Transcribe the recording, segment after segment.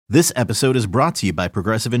This episode is brought to you by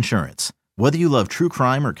Progressive Insurance. Whether you love true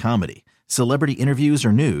crime or comedy, celebrity interviews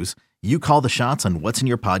or news, you call the shots on what's in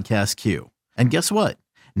your podcast queue. And guess what?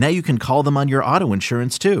 Now you can call them on your auto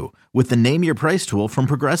insurance too with the Name Your Price tool from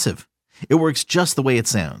Progressive. It works just the way it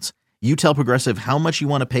sounds. You tell Progressive how much you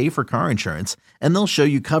want to pay for car insurance, and they'll show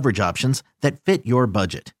you coverage options that fit your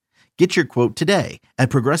budget. Get your quote today at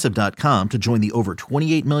Progressive.com to join the over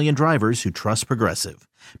 28 million drivers who trust Progressive.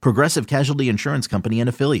 Progressive Casualty Insurance Company and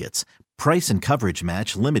Affiliates. Price and coverage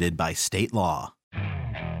match limited by state law.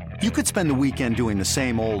 You could spend the weekend doing the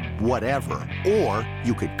same old whatever, or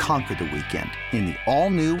you could conquer the weekend in the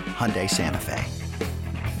all-new Hyundai Santa Fe.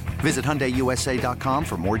 Visit HyundaiUSA.com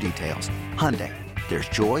for more details. Hyundai, there's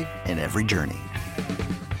joy in every journey.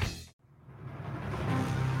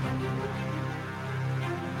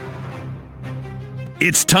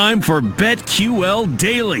 It's time for BetQL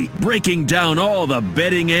Daily, breaking down all the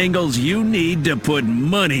betting angles you need to put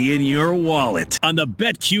money in your wallet on the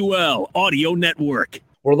BetQL Audio Network.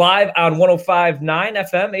 We're live on 105.9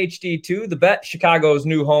 FM HD2, The Bet, Chicago's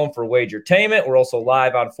new home for wagertainment. We're also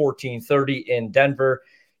live on 1430 in Denver,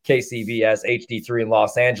 KCBS HD3 in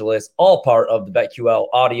Los Angeles, all part of the BetQL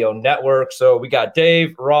Audio Network. So we got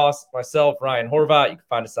Dave, Ross, myself, Ryan Horvat. You can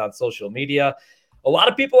find us on social media. A lot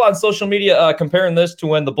of people on social media comparing this to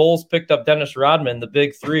when the Bulls picked up Dennis Rodman, the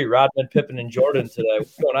big three, Rodman, Pippen, and Jordan today.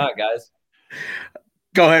 What's going on, guys?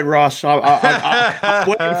 Go ahead, Ross. I'm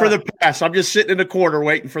waiting for the pass. I'm just sitting in the corner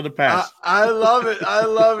waiting for the pass. I love it. I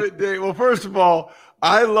love it, Dave. Well, first of all,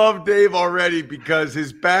 I love Dave already because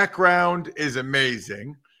his background is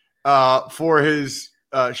amazing for his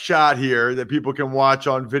shot here that people can watch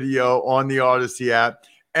on video on the Odyssey app.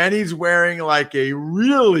 And he's wearing like a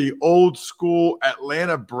really old school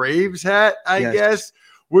Atlanta Braves hat, I guess,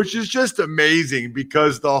 which is just amazing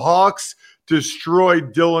because the Hawks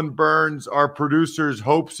destroyed Dylan Burns, our producer's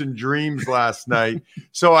hopes and dreams last night.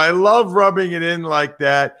 So I love rubbing it in like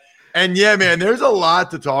that. And yeah, man, there's a lot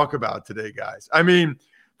to talk about today, guys. I mean,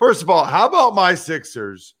 first of all, how about my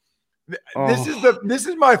Sixers? This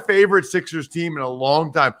is my favorite Sixers team in a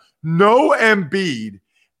long time. No Embiid.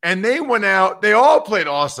 And they went out. They all played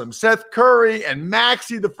awesome. Seth Curry and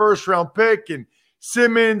Maxey, the first-round pick, and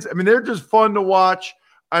Simmons. I mean, they're just fun to watch.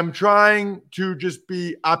 I'm trying to just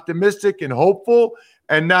be optimistic and hopeful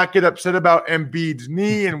and not get upset about Embiid's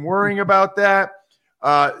knee and worrying about that.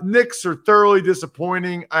 Knicks are thoroughly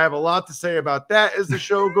disappointing. I have a lot to say about that as the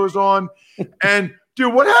show goes on. And,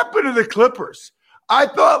 dude, what happened to the Clippers? I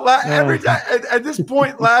thought every time at this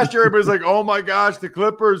point last year, everybody's like, oh, my gosh, the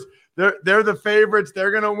Clippers – They're the favorites.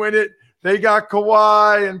 They're going to win it. They got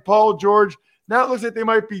Kawhi and Paul George. Now it looks like they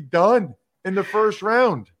might be done in the first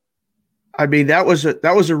round. I mean, that was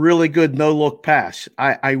a really good no-look pass.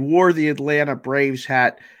 I wore the Atlanta Braves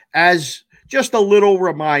hat as just a little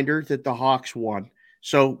reminder that the Hawks won.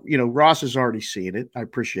 So, Ross has already seen it. I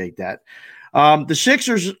appreciate that. The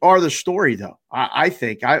Sixers are the story, though. I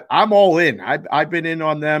think. I'm all in. I've been in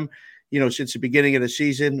on them, since the beginning of the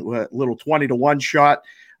season, a little 20-1 shot.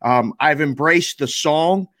 I've embraced the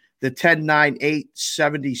song, the 10-9-8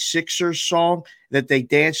 76ers song that they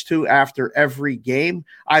dance to after every game.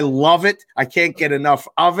 I love it. I can't get enough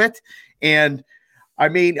of it. And, I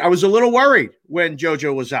mean, I was a little worried when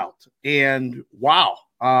JoJo was out. And, wow,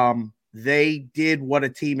 they did what a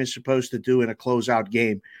team is supposed to do in a closeout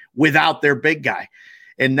game without their big guy.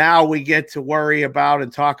 And now we get to worry about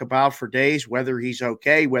and talk about for days whether he's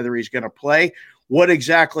okay, whether he's going to play, what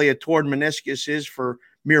exactly a torn meniscus is for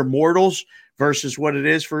mere mortals versus what it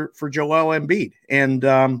is for Joel Embiid. And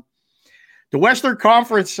the Western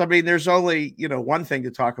Conference, I mean, there's only, one thing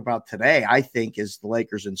to talk about today, I think, is the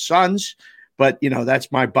Lakers and Suns. But,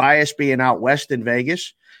 that's my bias being out west in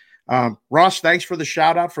Vegas. Ross, thanks for the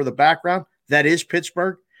shout out for the background. That is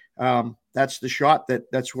Pittsburgh. That's the shot.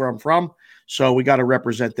 That's where I'm from. So we got to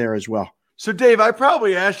represent there as well. So, Dave, I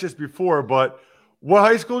probably asked this before, but what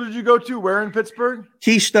high school did you go to? Where in Pittsburgh?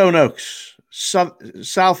 Keystone Oaks.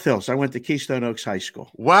 South Hills. I went to Keystone Oaks High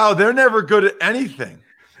School. Wow, they're never good at anything.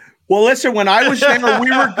 Well, listen, when I was there,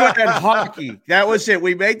 we were good at hockey. That was it.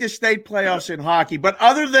 We made the state playoffs in hockey. But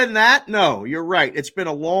other than that, no, you're right. It's been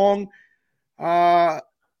a long,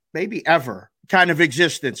 maybe ever, kind of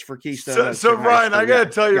existence for Keystone Oaks. So Ryan, I got to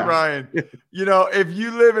tell you, Ryan, if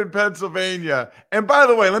you live in Pennsylvania, and by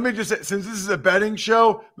the way, let me just say, since this is a betting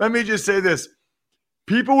show, let me just say this.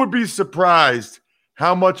 People would be surprised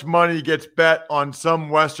how much money gets bet on some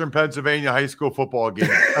Western Pennsylvania high school football game.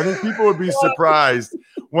 I think people would be surprised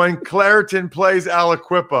when Clareton plays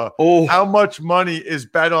Aliquippa, how much money is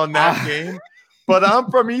bet on that game. But I'm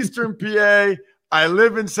from Eastern PA. I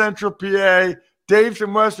live in Central PA. Dave's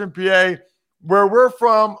from Western PA. where we're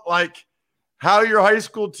from, like how your high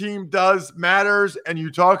school team does matters and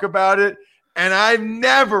you talk about it. And I've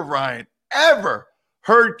never, Ryan, ever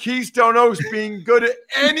heard Keystone Oaks being good at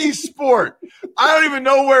any sport. I don't even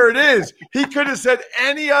know where it is. He could have said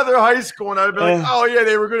any other high school, and I'd have been like, oh, yeah,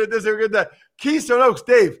 they were good at this, they were good at that. Keystone Oaks,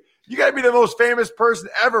 Dave, you got to be the most famous person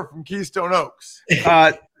ever from Keystone Oaks.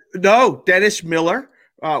 No, Dennis Miller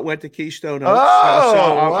went to Keystone Oaks.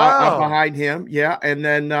 Wow. I'm behind him, yeah. And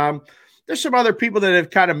then there's some other people that have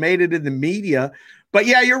kind of made it in the media. But,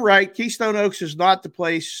 yeah, you're right. Keystone Oaks is not the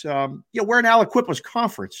place. We're in Aliquippa's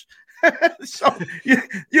conference. So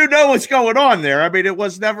you know what's going on there. I mean, it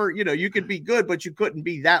was never, you could be good, but you couldn't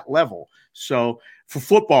be that level. So for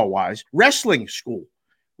football wise, wrestling school,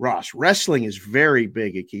 Ross, wrestling is very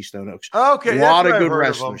big at Keystone Oaks. Okay. A lot of good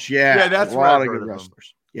wrestlers. Yeah, that's a lot of good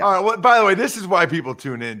wrestlers. Yeah. All right. Well, by the way, this is why people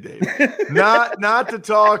tune in, Dave. not to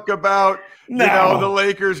talk about the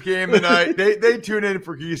Lakers game tonight. They tune in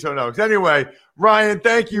for Keystone Oaks. Anyway, Ryan,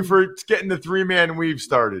 thank you for getting the 3-man weave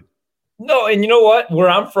started. No, and you know what? Where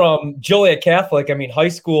I'm from, Joliet Catholic, I mean, high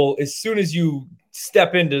school, as soon as you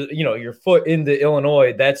step into, your foot into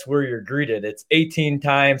Illinois, that's where you're greeted. It's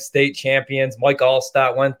 18-time state champions. Mike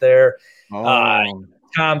Allstott went there.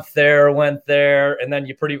 Tom Thayer went there. And then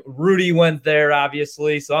Rudy went there,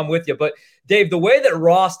 obviously. So I'm with you. But, Dave, the way that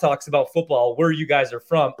Ross talks about football, where you guys are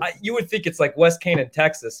from, you would think it's like West Canaan,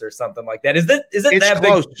 Texas or something like that. Is it that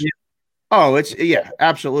close. big? Oh,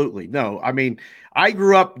 absolutely. No, I mean, I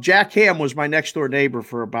grew up, Jack Ham was my next door neighbor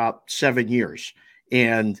for about 7 years.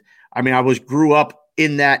 And I mean, grew up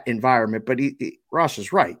in that environment, but Ross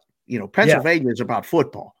is right. Pennsylvania is about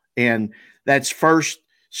football, and that's first,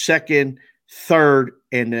 second, third,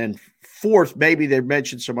 and then fourth. Maybe they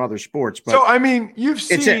mentioned some other sports, but so, I mean, you've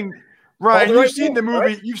seen the movie, right?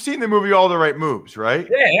 You've seen the movie, All the Right Moves, right?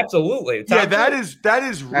 Yeah, absolutely. That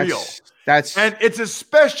is real. And it's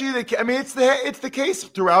especially it's the case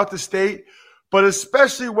throughout the state, but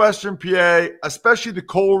especially Western PA, especially the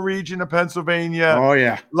coal region of Pennsylvania. Oh,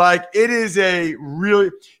 yeah. Like, it is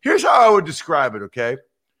here's how I would describe it, okay?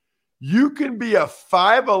 You can be a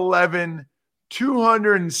 5'11",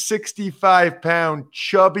 265-pound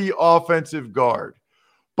chubby offensive guard,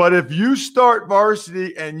 but if you start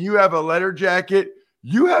varsity and you have a letter jacket,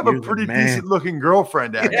 you have a pretty decent-looking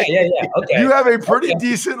girlfriend, actually. Yeah. Okay. You have a pretty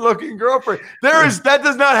decent-looking girlfriend. That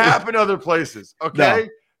does not happen other places, okay?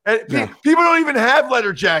 No. And people don't even have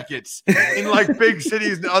letter jackets in, like, big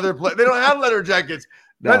cities and other places. They don't have letter jackets.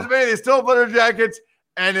 Pennsylvania, they still have letter jackets,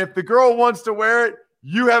 and if the girl wants to wear it,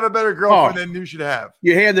 you have a better girlfriend than you should have.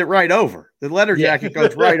 You hand it right over. The letter jacket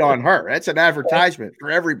goes right on her. That's an advertisement for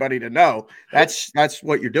everybody to know. That's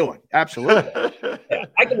what you're doing. Absolutely.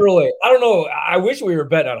 I can relate. I don't know. I wish we were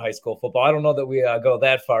betting on high school football. I don't know that we go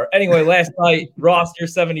that far. Anyway, last night, Ross, your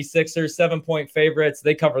 76ers, 7-point favorites.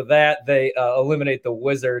 They cover that. They eliminate the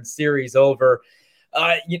Wizards. Series over.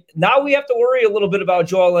 Now we have to worry a little bit about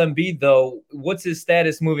Joel Embiid, though. What's his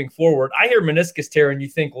status moving forward? I hear meniscus tear, and you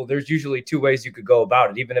think, well, there's usually two ways you could go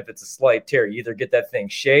about it, even if it's a slight tear. You either get that thing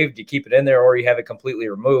shaved, you keep it in there, or you have it completely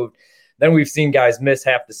removed. Then we've seen guys miss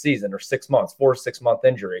half the season or 6 months, 4 6-month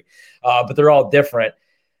injury, but they're all different.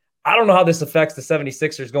 I don't know how this affects the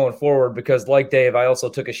 76ers going forward because, like Dave, I also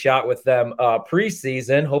took a shot with them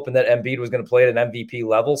preseason, hoping that Embiid was going to play at an MVP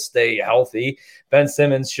level, stay healthy. Ben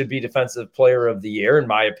Simmons should be Defensive Player of the Year, in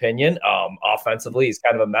my opinion. Offensively, he's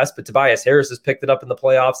kind of a mess, but Tobias Harris has picked it up in the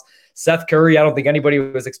playoffs. Seth Curry, I don't think anybody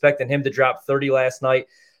was expecting him to drop 30 last night.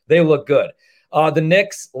 They look good. The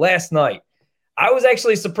Knicks last night, I was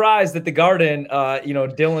actually surprised at the Garden.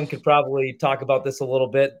 Dylan could probably talk about this a little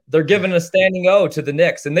bit. They're giving a standing O to the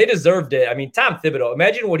Knicks, and they deserved it. I mean, Tom Thibodeau,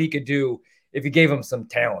 imagine what he could do if you gave him some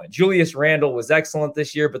talent. Julius Randle was excellent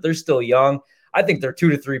this year, but they're still young. I think they're 2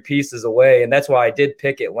 to 3 pieces away, and that's why I did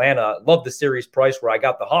pick Atlanta. Love the series price where I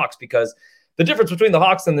got the Hawks because the difference between the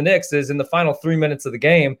Hawks and the Knicks is in the final 3 minutes of the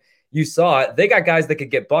game, you saw it. They got guys that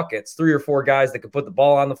could get buckets, 3 or 4 guys that could put the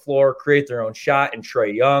ball on the floor, create their own shot, and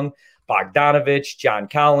Trae Young, Bogdanovich, John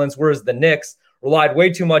Collins, whereas the Knicks relied way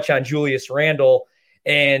too much on Julius Randle.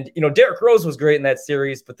 And, Derrick Rose was great in that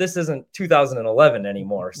series, but this isn't 2011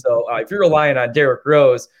 anymore. So if you're relying on Derrick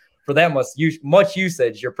Rose for that much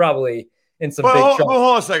usage, you're probably in some big trouble.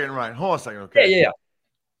 Hold on a second, Ryan. Hold on a second. Okay. Yeah.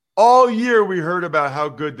 All year we heard about how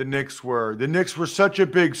good the Knicks were. The Knicks were such a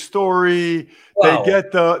big story. Wow.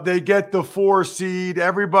 They get the 4 seed.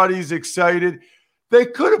 Everybody's excited. They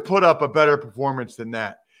could have put up a better performance than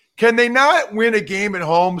that. Can they not win a game at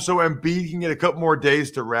home so Embiid can get a couple more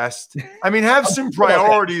days to rest? I mean, have some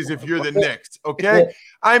priorities if you're the Knicks, okay?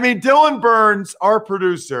 I mean, Dylan Burns, our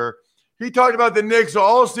producer, he talked about the Knicks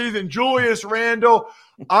all season. Julius Randle.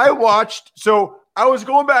 I was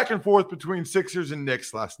going back and forth between Sixers and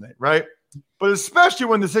Knicks last night, right? But especially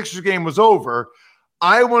when the Sixers game was over,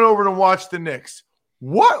 I went over to watch the Knicks.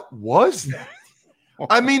 What was that?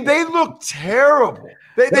 I mean, they looked terrible.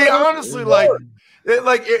 They honestly it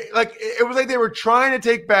was like they were trying to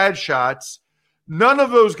take bad shots. None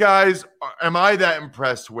of those guys am I that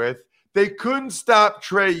impressed with. They couldn't stop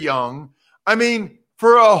Trae Young. I mean,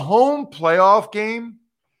 for a home playoff game,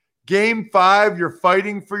 Game 5, you're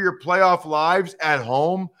fighting for your playoff lives at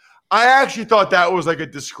home. I actually thought that was like a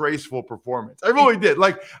disgraceful performance. I really did.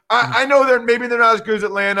 Like, I know that maybe they're not as good as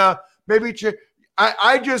Atlanta. Maybe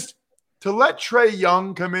I just to let Trae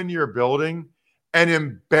Young come into your building and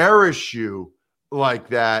embarrass you like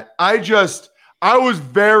that. I was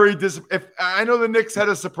very disappointed. I know the Knicks had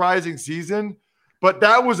a surprising season, but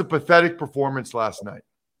that was a pathetic performance last night.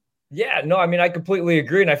 Yeah, no, I mean, I completely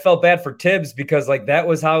agree. And I felt bad for Tibbs because, like, that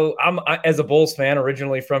was how as a Bulls fan,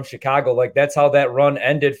 originally from Chicago, like, that's how that run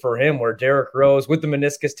ended for him, where Derrick Rose with the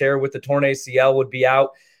meniscus tear, with the torn ACL would be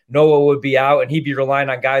out. Noah would be out, and he'd be relying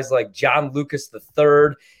on guys like John Lucas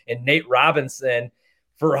III and Nate Robinson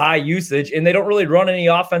for high usage. And they don't really run any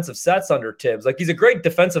offensive sets under Tibbs. Like, he's a great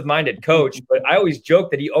defensive-minded coach, but I always joke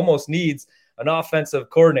that he almost needs an offensive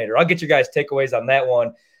coordinator. I'll get you guys takeaways on that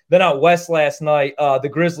one. Then out west last night, the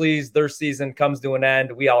Grizzlies, their season comes to an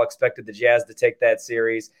end. We all expected the Jazz to take that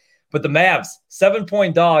series. But the Mavs,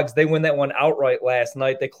 7-point dogs, they win that one outright last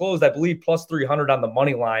night. They closed, I believe, plus 300 on the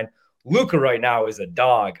money line. Luka right now is a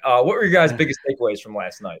dog. What were your guys' biggest takeaways from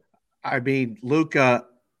last night? I mean, Luka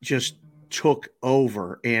just took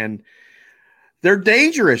over, and they're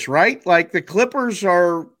dangerous, right? Like, the Clippers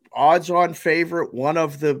are odds-on favorite, one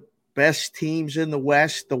of the best teams in the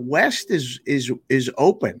West. The West is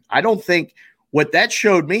open. I don't think what that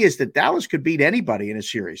showed me is that Dallas could beat anybody in a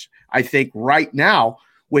series. I think right now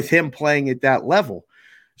with him playing at that level.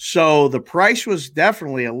 So the price was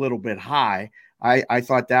definitely a little bit high. I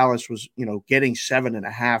thought Dallas was, getting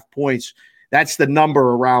 7.5 points. That's the number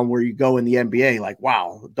around where you go in the NBA. Like,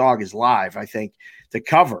 wow, the dog is live, I think, to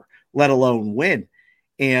cover, let alone win.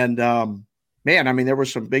 And, man, I mean, there were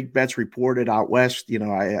some big bets reported out west.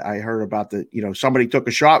 I heard about somebody took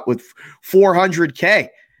a shot with $400K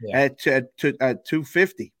at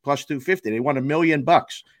 250 plus 250. They won $1 million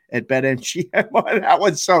at BetMGM on that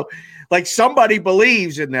one. So, like, somebody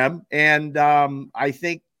believes in them, and I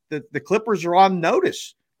think that the Clippers are on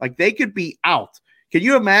notice. Like, they could be out. Can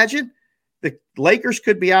you imagine? The Lakers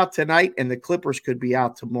could be out tonight, and the Clippers could be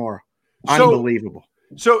out tomorrow. Unbelievable.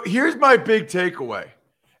 So here's my big takeaway.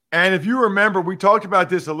 And if you remember, we talked about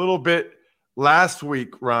this a little bit last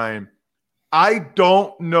week, Ryan. I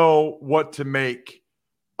don't know what to make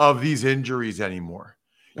of these injuries anymore.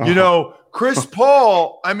 Chris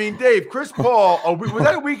Paul, Dave, Chris Paul, was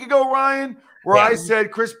that a week ago, Ryan, where I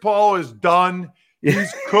said Chris Paul is done?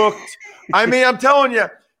 He's cooked. I mean, I'm telling you,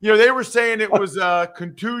 they were saying it was a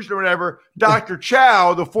contusion or whatever. Dr.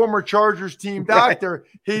 Chow, the former Chargers team doctor,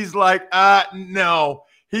 he's like, no.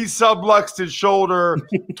 He subluxed his shoulder,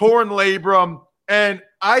 torn labrum. And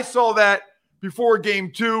I saw that before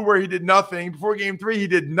game 2 where he did nothing. Before game 3, he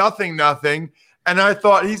did nothing. And I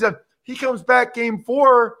thought he comes back game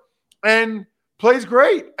 4 and plays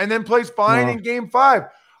great and then plays fine in game 5.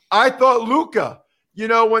 I thought Luka,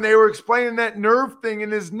 when they were explaining that nerve thing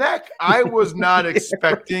in his neck, I was not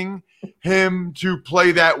expecting him to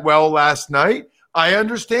play that well last night. I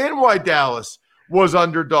understand why Dallas was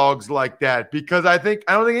underdogs like that, because I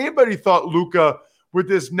don't think anybody thought Luka with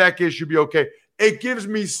this neck issue be okay. It gives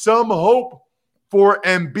me some hope for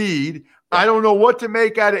Embiid. I don't know what to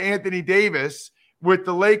make out of Anthony Davis with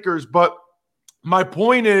the Lakers, but my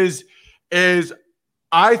point is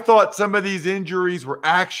I thought some of these injuries were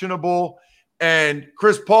actionable, and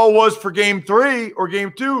Chris Paul was for game 3 or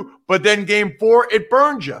game 2, but then game 4, it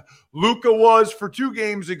burned you. Luka was for 2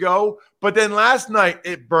 games ago, but then last night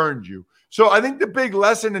it burned you. So I think the big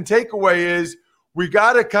lesson and takeaway is we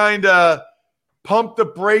got to kind of pump the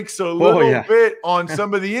brakes a little bit on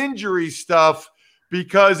some of the injury stuff,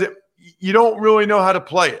 because you don't really know how to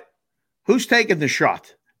play it. Who's taking the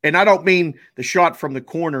shot? And I don't mean the shot from the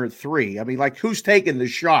corner at 3. I mean, like, who's taking the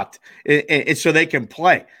shot so they can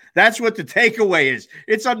play? That's what the takeaway is.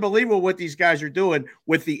 It's unbelievable what these guys are doing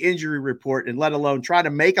with the injury report, and let alone try to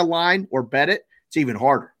make a line or bet it. It's even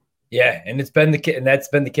harder. Yeah, and that's been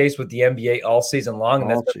the case with the NBA all season long, and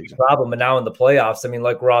that's been the problem. And now in the playoffs, I mean,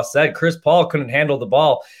 like Ross said, Chris Paul couldn't handle the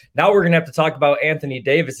ball. Now we're going to have to talk about Anthony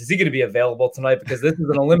Davis. Is he going to be available tonight? Because this is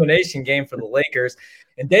an elimination game for the Lakers.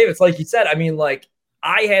 And Davis, like you said, I mean, like,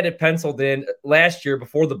 I had it penciled in last year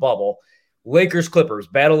before the bubble. Lakers, Clippers,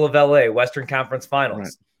 Battle of LA, Western Conference Finals.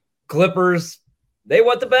 Right. Clippers they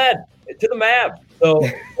went to bed to the Mavs. So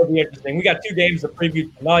it'll be interesting. We got 2 games to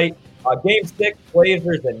preview tonight. Game 6,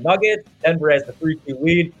 Blazers and Nuggets. Denver has the 3-2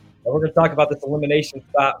 lead. And we're going to talk about this elimination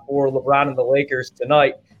spot for LeBron and the Lakers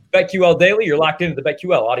tonight. BetQL Daily, you're locked into the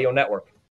BetQL Audio Network.